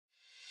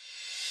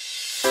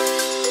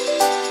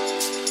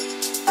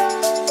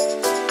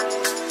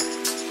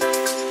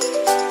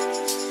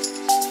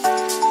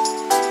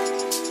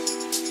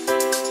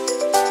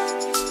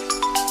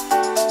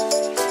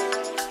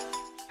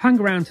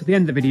around to the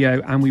end of the video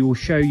and we will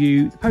show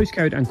you the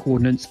postcode and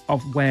coordinates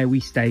of where we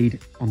stayed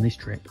on this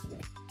trip.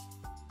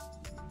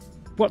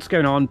 What's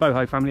going on,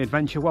 Boho Family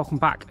Adventure? Welcome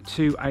back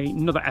to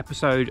another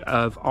episode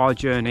of our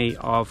journey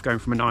of going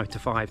from a 9 to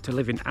 5 to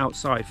living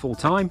outside full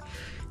time.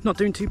 Not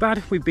doing too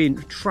bad. We've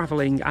been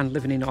travelling and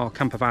living in our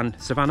camper van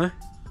Savannah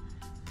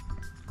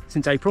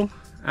since April,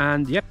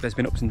 and yep, there's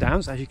been ups and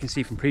downs as you can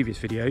see from previous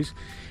videos,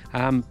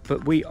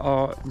 but we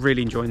are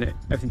really enjoying it.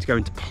 Everything's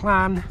going to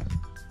plan,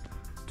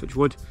 touch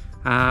wood,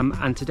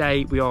 and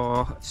today we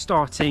are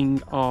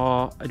starting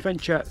our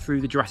adventure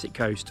through the Jurassic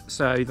Coast.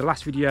 So the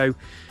last video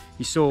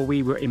you saw,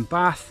 we were in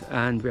Bath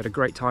and we had a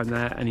great time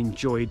there and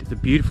enjoyed the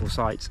beautiful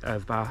sights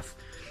of Bath.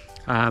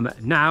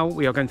 Now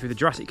we are going through the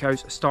Jurassic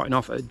Coast, starting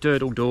off at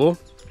Durdles Door,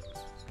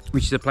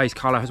 which is a place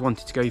Kylas has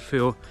wanted to go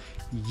for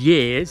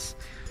years.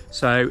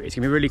 So it's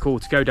gonna be really cool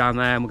to go down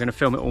there, and we're gonna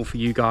film it all for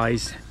you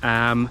guys.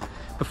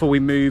 Before we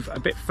move a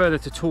bit further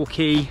to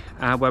Torquay,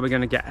 where we're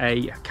gonna get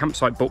a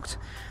campsite booked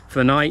for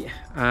the night,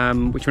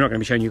 which we're not gonna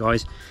be showing you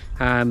guys.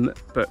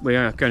 But we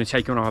are going to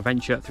take on our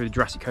adventure through the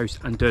Jurassic Coast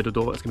and Durdles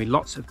Door. There's going to be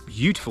lots of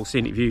beautiful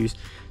scenic views.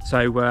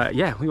 So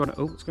yeah, we want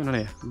to, oh, what's going on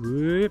here?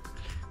 Whoop.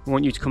 We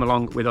want you to come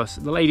along with us.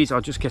 The ladies are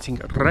just getting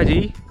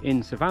ready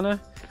in Savannah,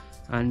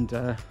 and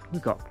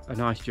we've got a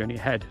nice journey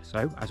ahead.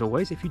 So as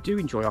always, if you do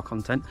enjoy our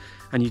content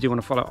and you do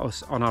want to follow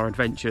us on our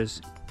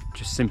adventures,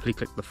 just simply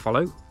click the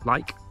follow,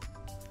 like,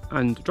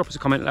 and drop us a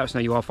comment, let us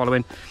know you are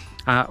following.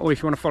 Or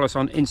if you want to follow us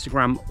on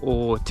Instagram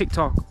or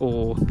TikTok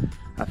or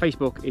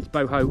Facebook, it's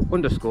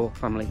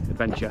Boho_Family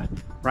Adventure.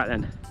 Right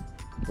then,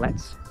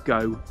 let's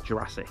go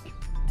Jurassic.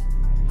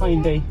 Hi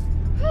Indi.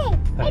 Hey,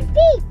 it's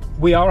beach.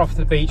 We are off to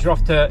the beach. We're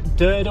off to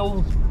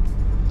Durdles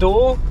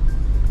Door,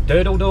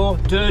 the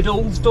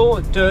Durdles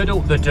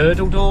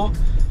Door,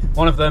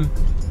 one of them.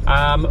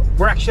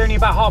 We're actually only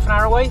about half an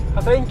hour away,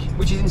 I think,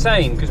 which is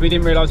insane because we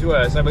didn't realise we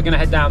were. So we're going to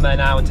head down there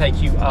now and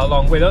take you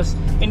along with us.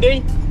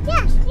 Indi?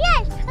 Yes,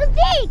 a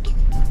beach.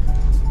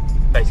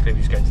 Basically, we're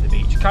just going to the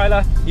beach.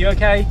 Kyla, you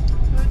okay?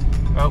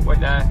 Oh, wait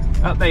there.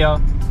 Oh, there you are.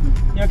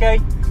 You okay?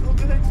 All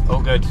good.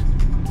 All good.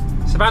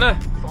 Savannah?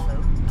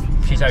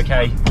 She's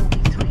okay.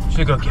 She's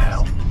a good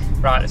girl.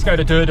 Right, let's go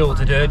to Durdles.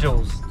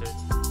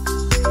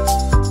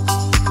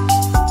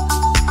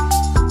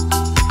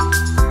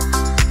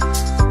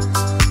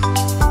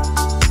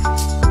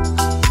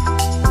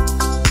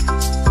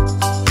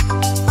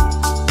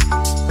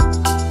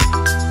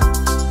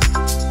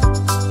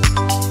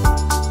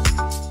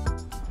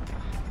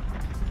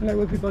 Hello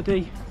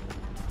everybody.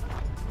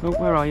 Oh,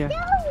 where are you?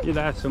 You're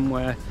there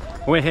somewhere.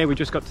 We're here, we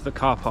just got to the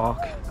car park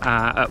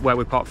at where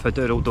we parked for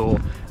Durdles Door,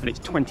 and it's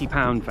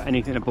 £20 for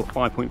anything above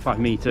 5.5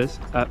 metres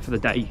for the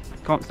day.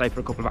 Can't stay for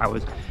a couple of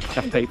hours, you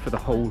have to pay for the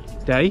whole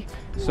day.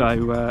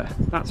 So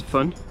that's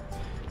fun.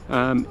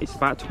 It's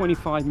about a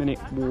 25-minute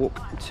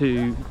walk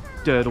to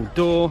Durdles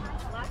Door.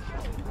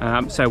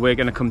 So we're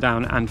going to come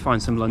down and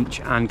find some lunch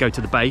and go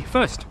to the bay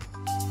first.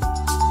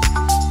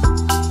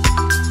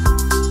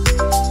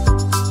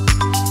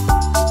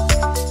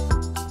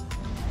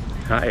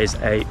 That is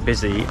a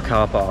busy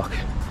car park.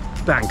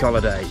 Bank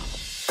holiday.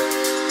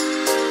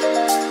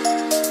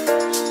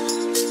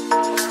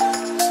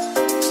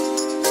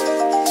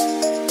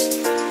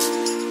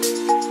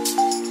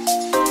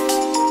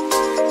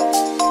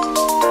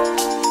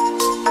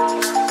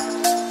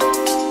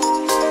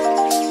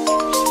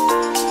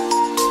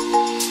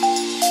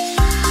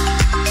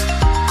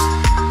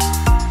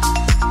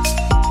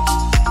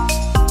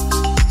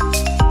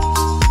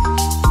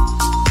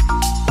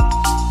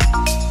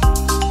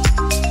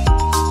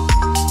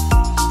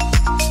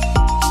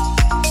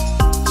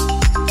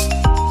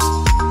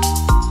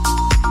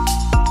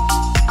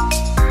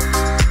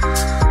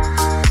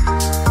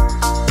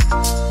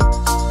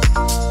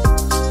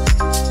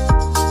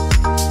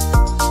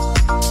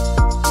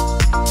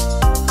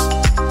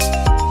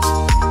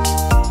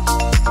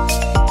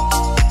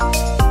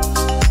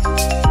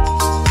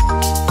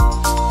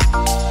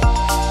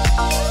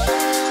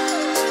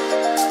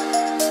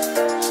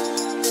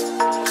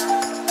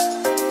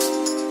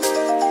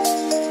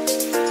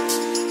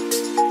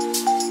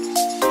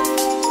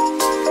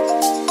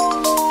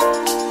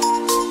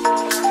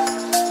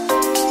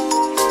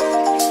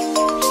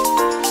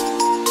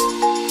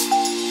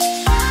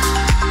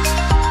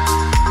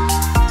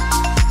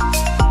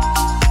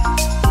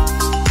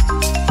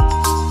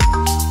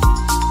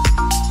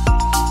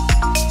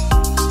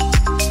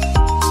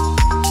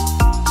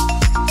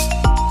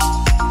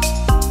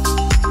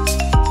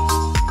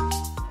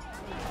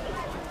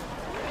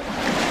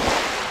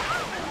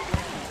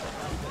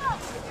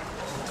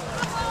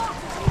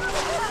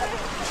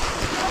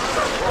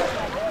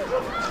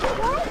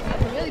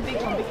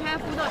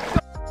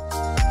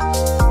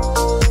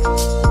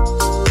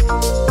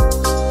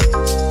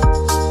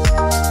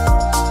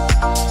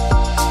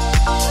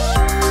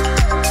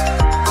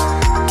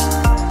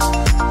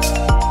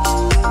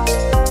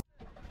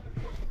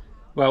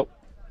 Well,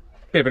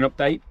 bit of an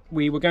update.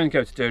 We were going to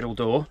go to Durdles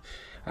Door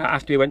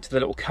after we went to the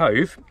little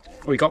cove.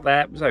 We got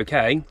there, it was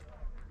okay.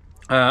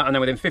 And then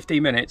within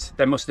 15 minutes,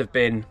 there must have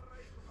been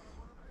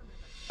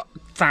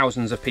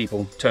thousands of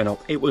people turn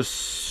up. It was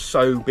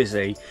so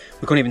busy.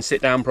 We couldn't even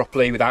sit down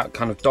properly without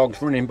kind of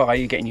dogs running by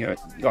you, getting you,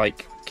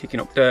 like, kicking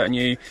up dirt on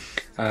you.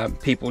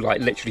 People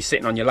like literally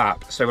sitting on your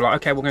lap. So we're like,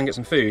 okay, we're going to get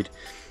some food.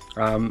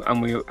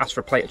 And we asked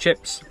for a plate of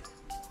chips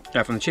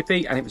from the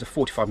chippy, and it was a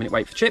 45-minute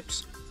wait for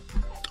chips.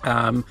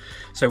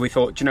 So we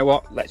thought, do you know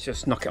what, let's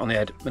just knock it on the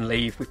head and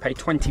leave. We paid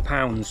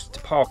 £20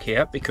 to park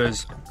here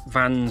because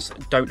vans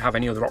don't have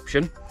any other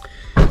option.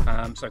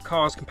 So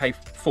cars can pay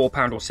 £4 or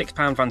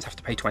 £6, vans have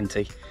to pay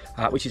 20,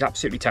 which is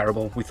absolutely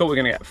terrible. We thought we were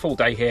going to get a full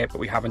day here, but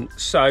we haven't.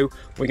 So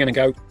we're going to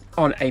go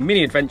on a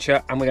mini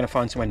adventure, and we're going to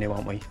find somewhere new,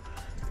 aren't we?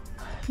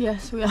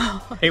 Yes, we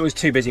are. It was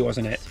too busy,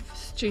 wasn't it?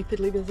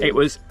 Stupidly busy. It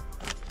was.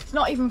 It's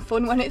not even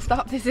fun when it's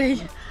that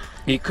busy.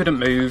 You couldn't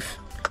move.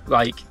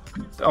 Like,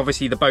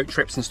 obviously the boat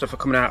trips and stuff are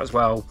coming out as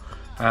well.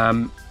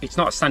 It's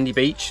not a sandy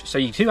beach, so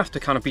you do have to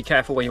kind of be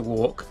careful where you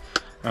walk.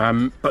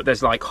 But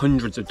there's like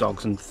hundreds of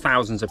dogs and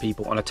thousands of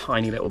people on a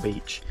tiny little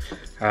beach,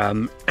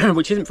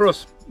 which isn't for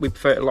us. We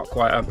prefer it a lot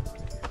quieter,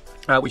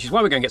 which is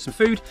why we're going to get some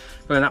food,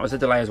 but then that was a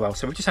delay as well.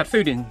 So we just had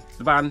food in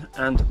the van,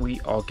 and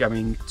we are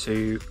going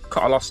to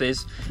cut our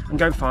losses and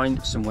go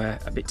find somewhere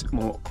a bit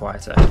more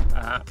quieter.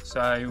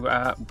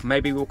 So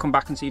maybe we'll come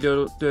back and see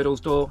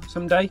Durdles Door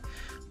someday,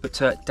 but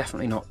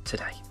definitely not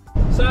today.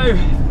 So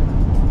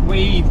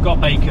we've got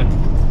bacon,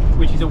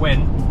 which is a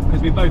win,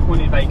 because we both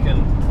wanted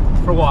bacon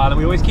for a while, and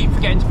we always keep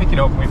forgetting to pick it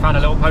up. We found a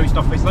little post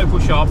office, local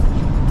shop,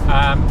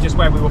 just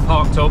where we were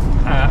parked up.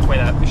 Wait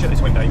there, we shut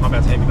this window, you might be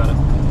able to hear me better.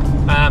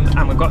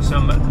 And we've got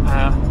some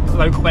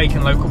local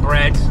bacon, local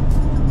bread,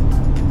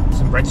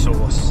 some bread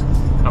sauce,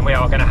 and we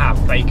are going to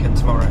have bacon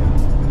tomorrow.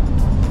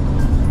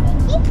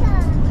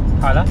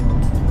 Kyla,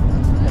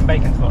 and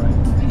bacon tomorrow.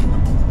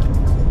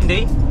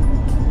 Indi,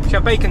 should you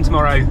have bacon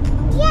tomorrow?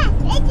 Yes,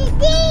 it's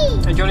Indi.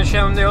 And do you want to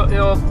show them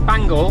your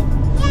bangle?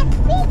 Yes,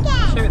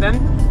 bacon. Show it then.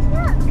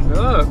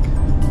 Look.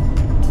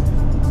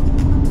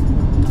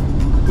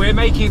 We're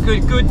making a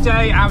good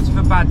day out of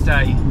a bad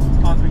day,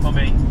 aren't we,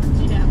 Mummy?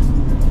 Yeah.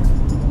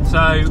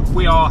 So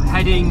we are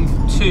heading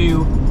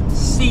to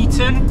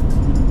Seaton,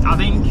 I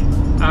think,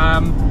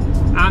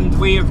 and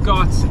we have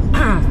got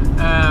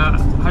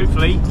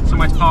hopefully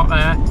somewhere to park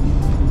there.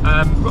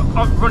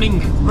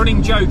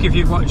 Running joke if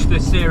you've watched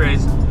this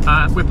series.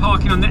 We're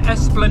parking on the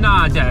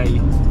Esplanade.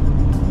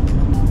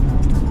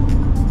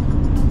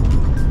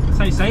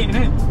 Say it,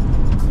 innit?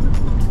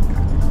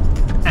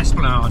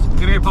 Esplanade. We're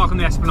going to go park on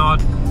the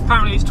Esplanade.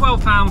 Apparently it's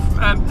 £12,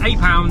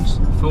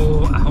 £8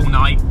 for a whole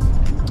night.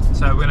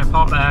 So we're going to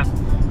park there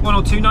 1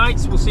 or 2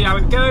 nights. We'll see how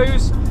it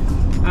goes.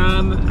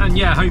 And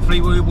yeah,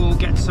 hopefully we will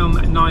get some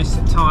nice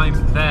time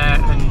there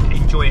and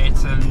enjoy it.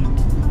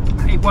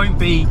 And it won't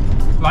be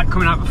like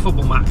coming out of a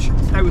football match.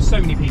 There was so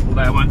many people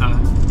there, weren't there? I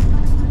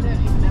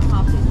don't even know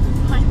how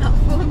people find that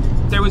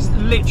fun. There was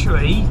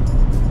literally,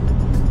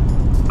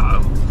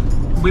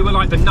 we were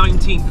like the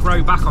 19th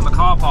row back on the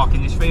car park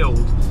in this field.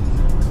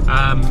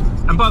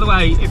 And by the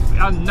way, if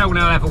no one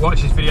will ever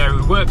watch this video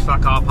who works for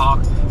that car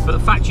park, but the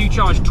fact you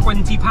charge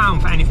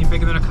 £20 for anything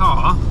bigger than a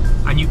car,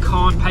 and you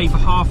can't pay for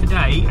half a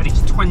day, and it's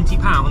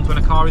 £20 when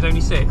a car is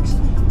only 6,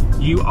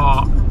 you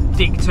are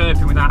dick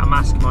turping without a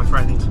mask, my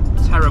friend.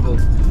 Terrible.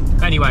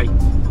 Anyway,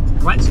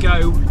 let's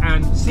go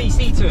and see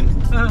Seaton.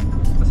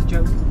 That's a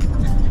joke.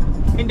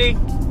 Indi,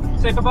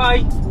 say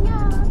bye-bye.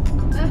 No.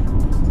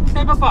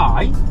 Say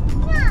bye-bye?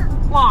 No.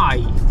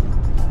 Why?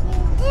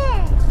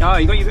 Oh,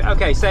 you got your...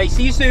 Okay, say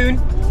see you soon.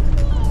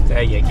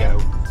 There you go.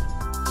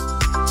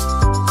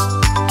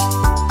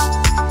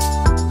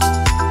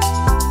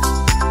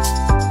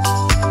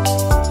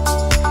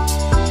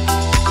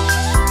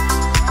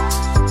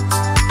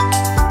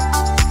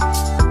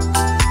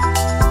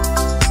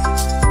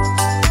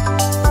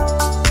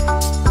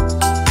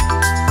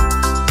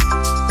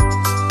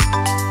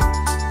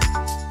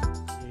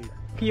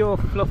 Look at your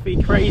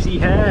fluffy, crazy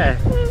hair.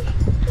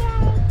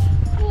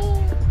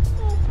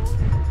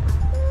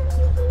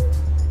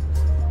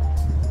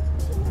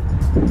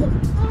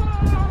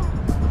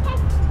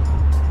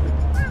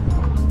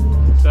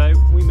 So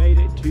we made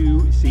it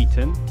to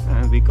Seaton,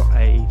 and we got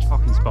a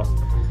parking spot,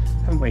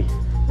 haven't we?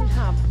 We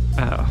have.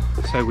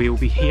 So we will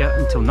be here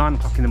until 9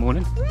 o'clock in the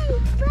morning,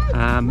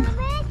 and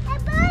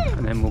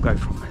then we'll go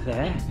from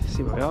there,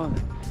 see where we are.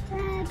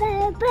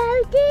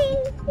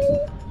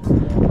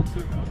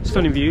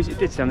 Stunning views. It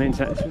did say on the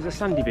internet this was a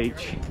sandy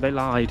beach. They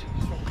lied.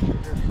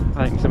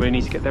 I think somebody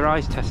needs to get their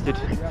eyes tested.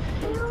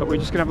 But we're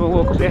just going to have a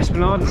walk up the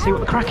Esplanade and see what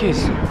the crack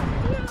is.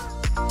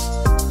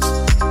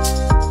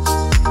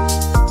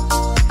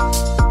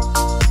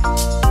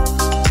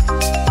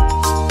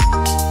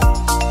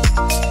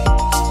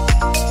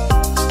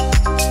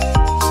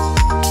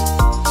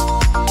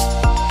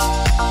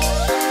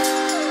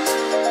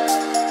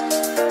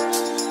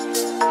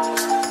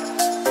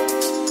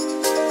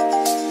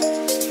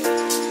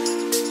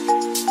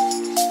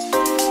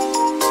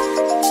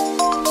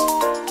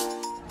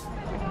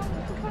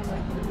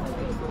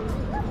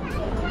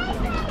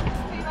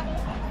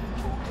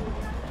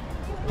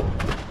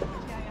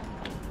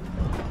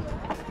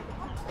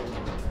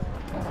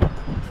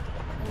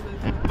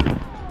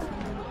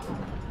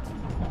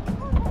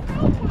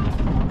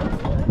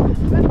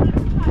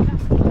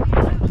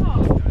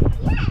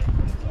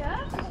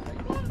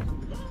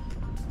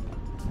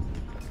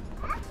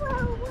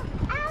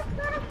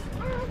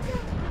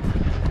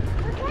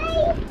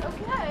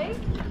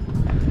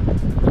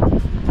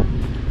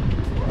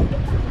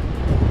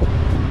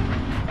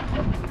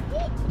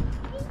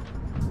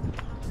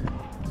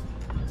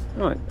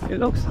 It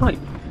looks like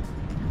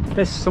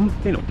there's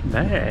something up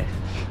there.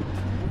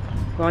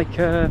 Like,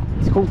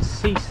 it's called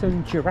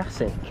Seaton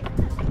Jurassic.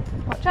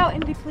 Watch out,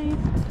 Indi, please.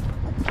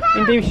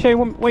 Indi, show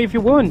what have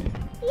you won?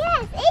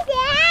 Yes, it's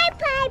a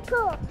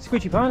pineapple.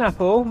 Squidgy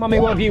pineapple. Mummy,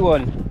 what have you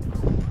won?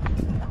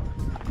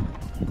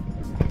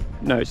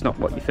 No, it's not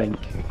what you think.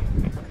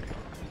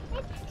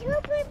 It's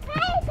super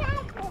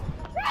pineapple.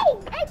 Wait,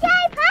 it's a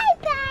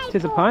pineapple. It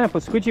is a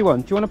pineapple. Squidgy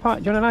one. Do you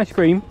want an ice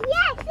cream?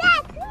 Yes,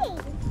 yes,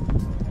 please.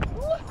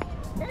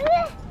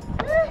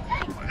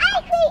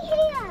 Ice cream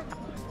here.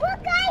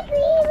 Look, ice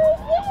cream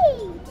here.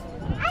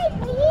 Ice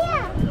cream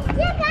here.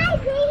 Look, ice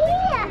cream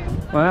here.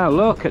 Wow,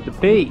 look at the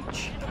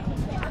beach.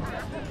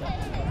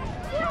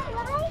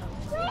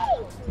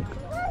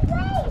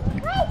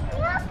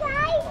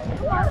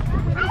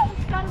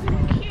 Stand in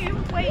the queue,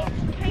 wait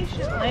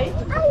patiently.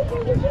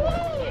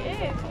 It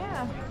is,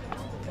 yeah.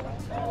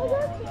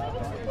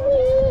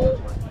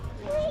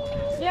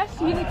 Yes,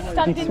 you need to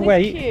stand in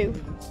this queue.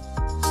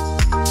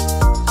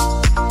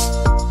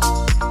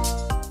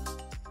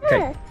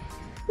 Okay.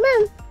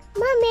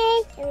 Mommy,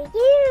 you,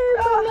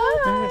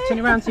 Mommy. Turn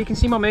around so you can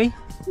see Mummy.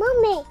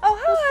 Mommy. Oh,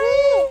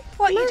 hi.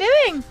 What are you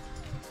doing?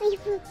 We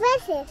put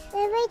presents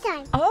every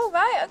time. Oh,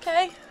 right,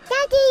 okay.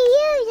 Daddy,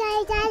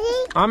 you,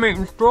 Daddy. I'm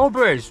eating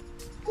strawberries.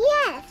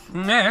 Yes,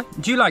 Yeah.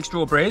 Do you like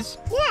strawberries?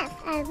 yes,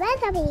 I want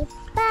to be.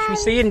 Should we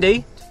see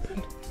Indi?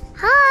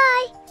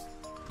 Hi.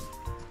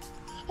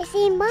 I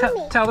see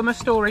Mommy. Tell them a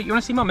story. You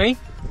want to see Mummy?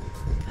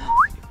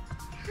 Hi.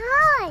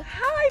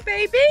 Hi,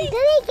 baby. Do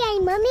it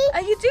again, Mommy.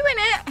 Are you doing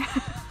it?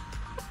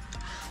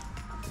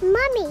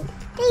 Mommy,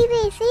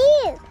 baby,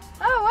 see you.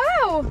 Oh,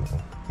 wow.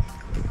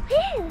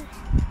 Whew.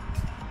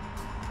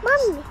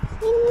 Mommy,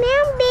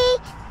 remember.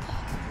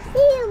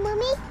 See you,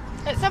 Mommy.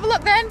 Let's have a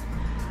look then.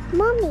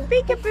 Mommy.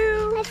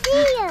 Peekaboo. I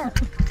see you.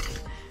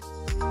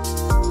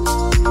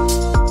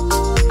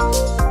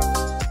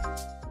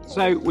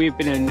 So we've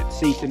been in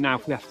Seaton now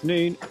for the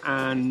afternoon,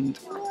 and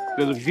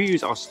the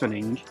views are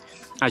stunning,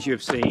 as you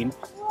have seen.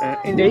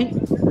 Indi,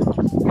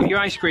 get your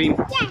ice cream.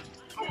 Yes.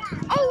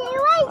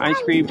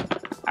 Ice cream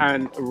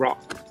and a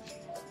rock.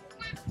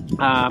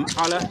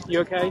 Kyla, you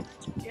okay?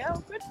 Yeah,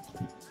 good.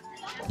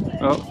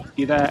 Oh,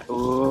 you there?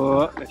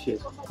 Oh, there she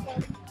is.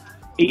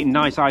 Eating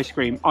nice ice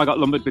cream. I got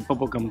lumbered with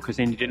bubblegum because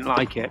Indi didn't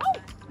like it.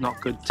 Not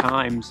good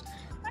times.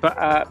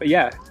 But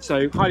yeah,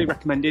 so highly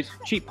recommended.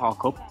 Cheap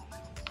park up.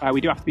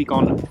 We do have to be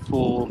gone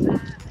for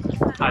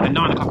either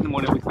 9 o'clock in the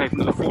morning. We can pay for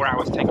another 4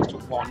 hours, take us to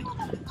 1.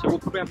 So we'll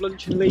probably have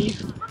lunch and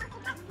leave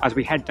as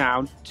we head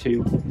down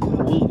to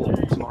Cornwall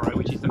tomorrow,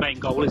 which is the main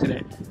goal, isn't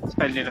it?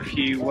 Spending a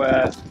few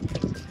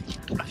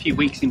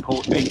weeks in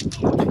Portugal.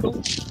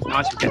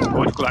 Nice to get to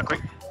Portugal that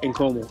quick in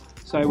Cornwall.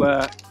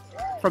 So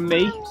from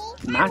me,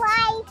 Matt,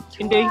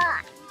 Indi,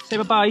 say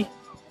bye-bye.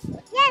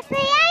 Yes,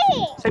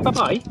 I Say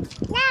bye-bye.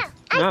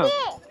 No, No.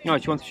 I No,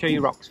 do you want to show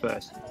your rocks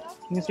first?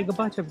 You can say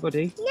goodbye to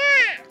everybody. did. No.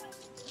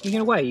 You're going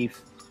to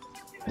wave?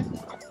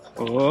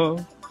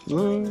 Oh,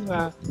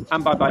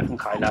 and bye-bye from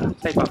Kyla.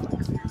 Say bye-bye.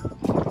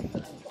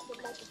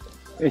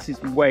 This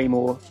is way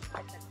more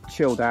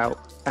chilled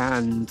out,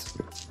 and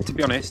to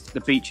be honest,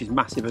 the beach is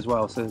massive as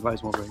well, so there's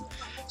loads more room.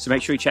 So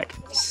make sure you check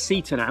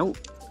Seaton out.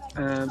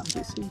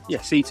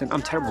 Yeah, Seaton.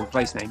 I'm terrible with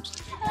place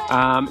names.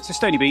 It's a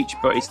stony beach,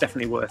 but it's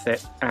definitely worth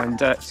it,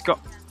 and it's got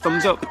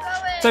thumbs up.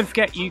 Don't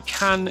forget, you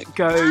can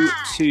go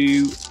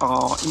to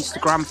our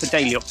Instagram for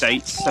daily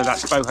updates, so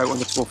that's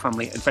Boho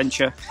Family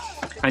Adventure,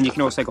 and you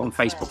can also go on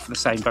Facebook for the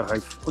same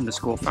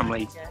Boho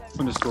Family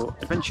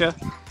Adventure.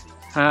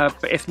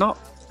 But if not,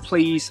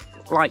 please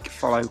like,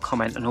 follow,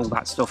 comment and all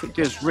that stuff. It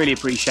does really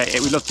appreciate it.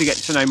 We'd love to get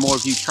to know more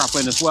of you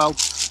travelling as well,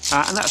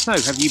 and let us know,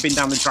 have you been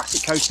down the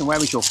Jurassic Coast, and where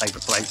was your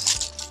favourite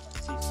place?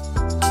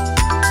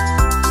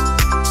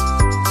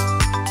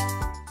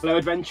 Hello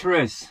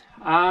adventurers.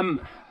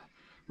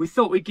 We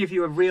thought we'd give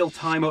you a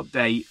real-time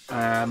update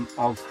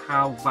of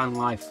how van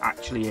life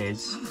actually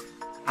is,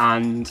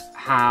 and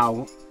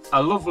how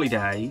a lovely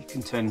day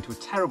can turn into a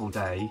terrible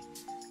day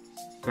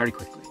very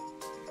quickly.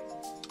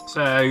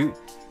 So,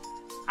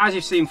 as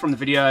you've seen from the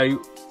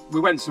video, we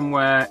went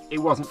somewhere, it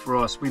wasn't for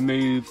us, we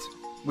moved,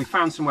 we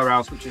found somewhere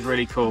else which was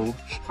really cool.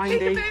 Hi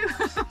Indi,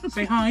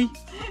 say hi.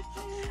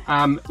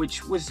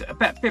 Which was a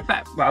bit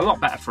better, well, a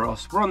lot better for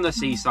us. We're on the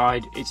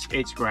seaside, it's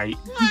great.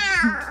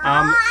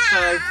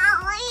 So,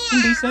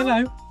 Indi, say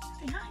hello.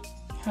 Say hi.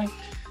 Hi.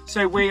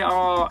 So we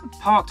are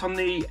parked on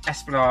the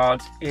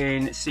Esplanade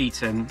in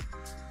Seaton.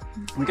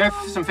 We go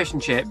for some fish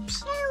and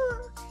chips.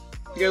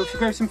 We go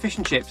for some fish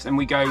and chips, and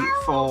we go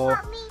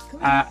for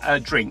a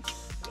drink,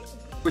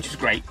 which was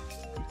great.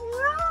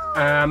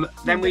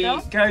 Then we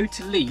go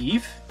to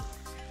leave,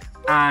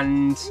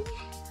 and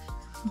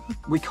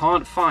we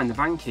can't find the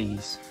van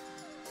keys,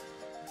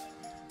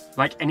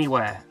 like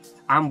anywhere,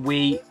 and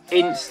we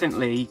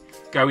instantly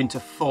go into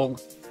full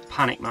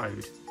panic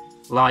mode,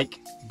 like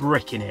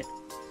bricking it.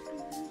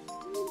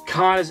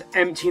 Kyla's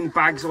emptying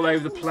bags all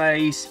over the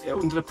place,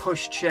 under the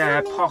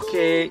pushchair,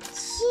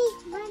 pockets.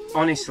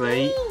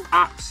 Honestly,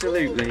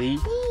 absolutely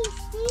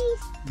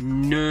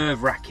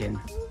nerve-wracking.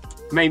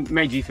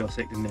 Made you feel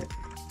sick, didn't it?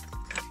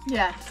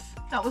 Yes,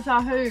 that was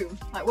our home.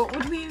 Like, what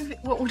would we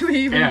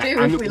even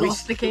do if we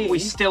lost the key? We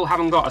still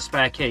haven't got a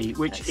spare key,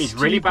 which That's is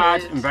really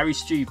bad stupid. and very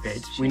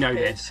stupid. We know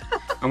this,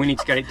 and we need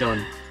to get it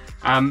done.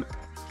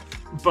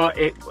 But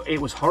it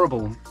was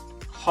horrible,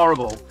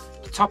 horrible.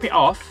 To top it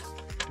off,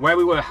 where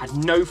we were had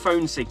no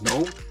phone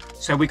signal,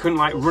 so we couldn't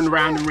like run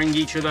around and ring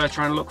each other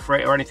trying to look for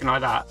it or anything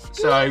like that.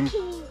 So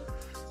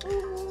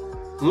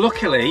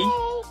luckily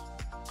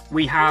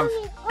we have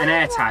an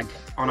AirTag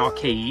on our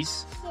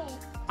keys,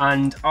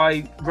 and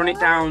I run it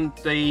down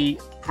the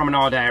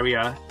promenade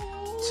area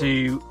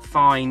to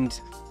find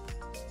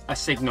a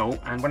signal,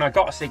 and when I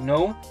got a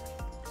signal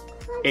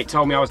it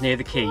told me I was near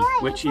the key,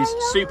 which is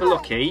super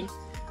lucky.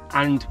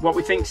 And what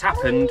we think's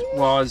happened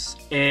was,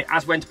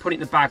 as we went to put it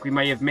in the bag, we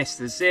may have missed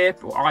the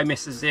zip, or I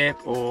missed the zip,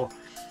 or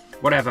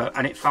whatever,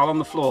 and it fell on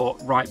the floor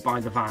right by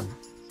the van.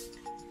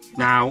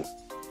 Now,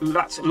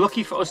 that's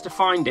lucky for us to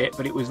find it,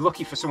 but it was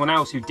lucky for someone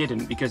else who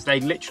didn't, because they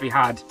literally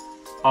had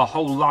our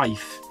whole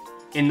life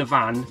in the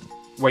van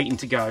waiting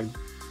to go.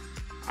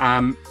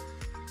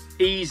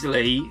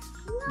 Easily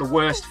the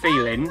worst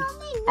feeling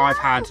I've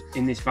had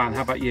in this van.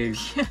 How about you?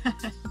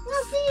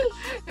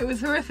 It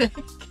was horrific.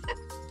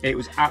 It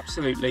was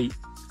absolutely,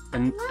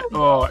 and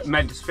oh, it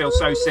made us feel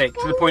so sick,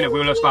 to the point that we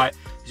were just like,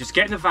 just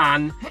get in the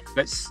van,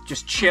 let's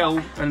just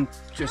chill and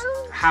just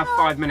have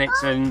 5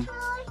 minutes and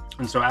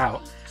sort it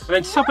out. And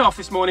then to top it off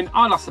this morning,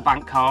 I lost the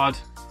bank card.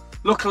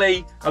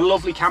 Luckily, a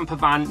lovely camper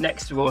van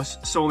next to us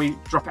saw me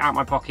drop it out of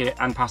my pocket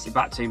and pass it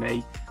back to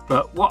me.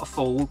 But what a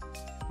fool.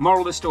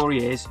 Moral of the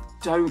story is,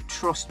 don't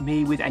trust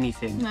me with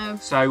anything. No.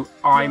 So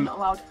I'm not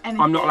allowed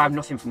anything. I'm not allowed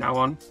nothing from now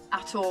on.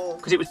 At all.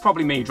 Because it was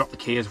probably me who dropped the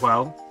key as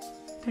well.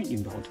 Don't you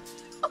nod.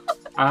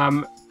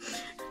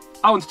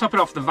 Oh, and to top it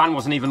off, the van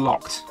wasn't even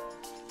locked.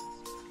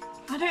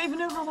 I don't even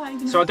know how that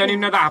even So I don't even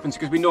know that happens,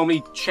 because we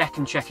normally check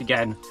and check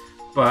again.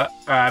 But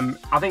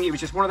I think it was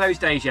just one of those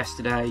days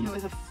yesterday. It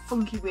was a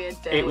funky, weird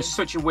day. It was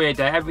such a weird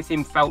day.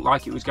 Everything felt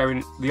like it was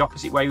going the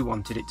opposite way we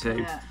wanted it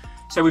to. Yeah.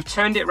 So we've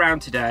turned it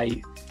around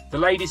today. The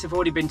ladies have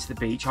already been to the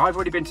beach. I've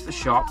already been to the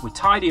shop. We're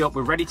tidy up.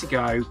 We're ready to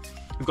go.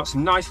 We've got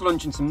some nice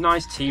lunch and some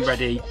nice tea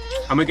ready.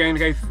 And we're going to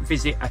go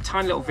visit a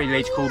tiny little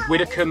village called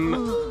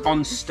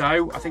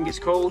Widdicombe-on-Stow, I think it's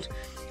called,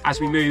 as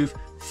we move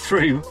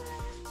through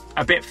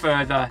a bit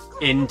further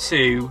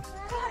into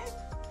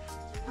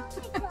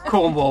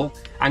Cornwall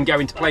and go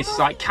into places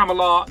like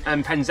Camelot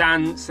and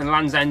Penzance and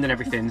Land's End and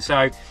everything.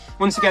 So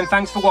once again,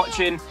 thanks for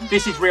watching.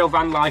 This is Real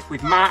Van Life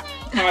with Matt,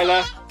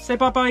 Kyla. Say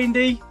bye-bye,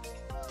 Indi.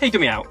 Hey,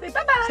 dummy out. Say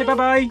bye-bye. Say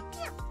bye-bye.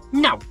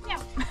 No. No.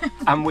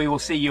 And we will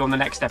see you on the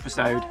next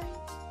episode.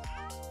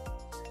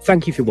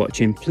 Thank you for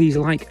watching. Please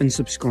like and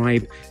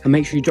subscribe, and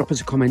make sure you drop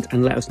us a comment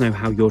and let us know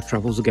how your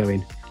travels are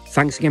going.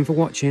 Thanks again for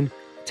watching.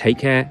 Take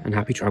care and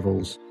happy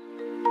travels.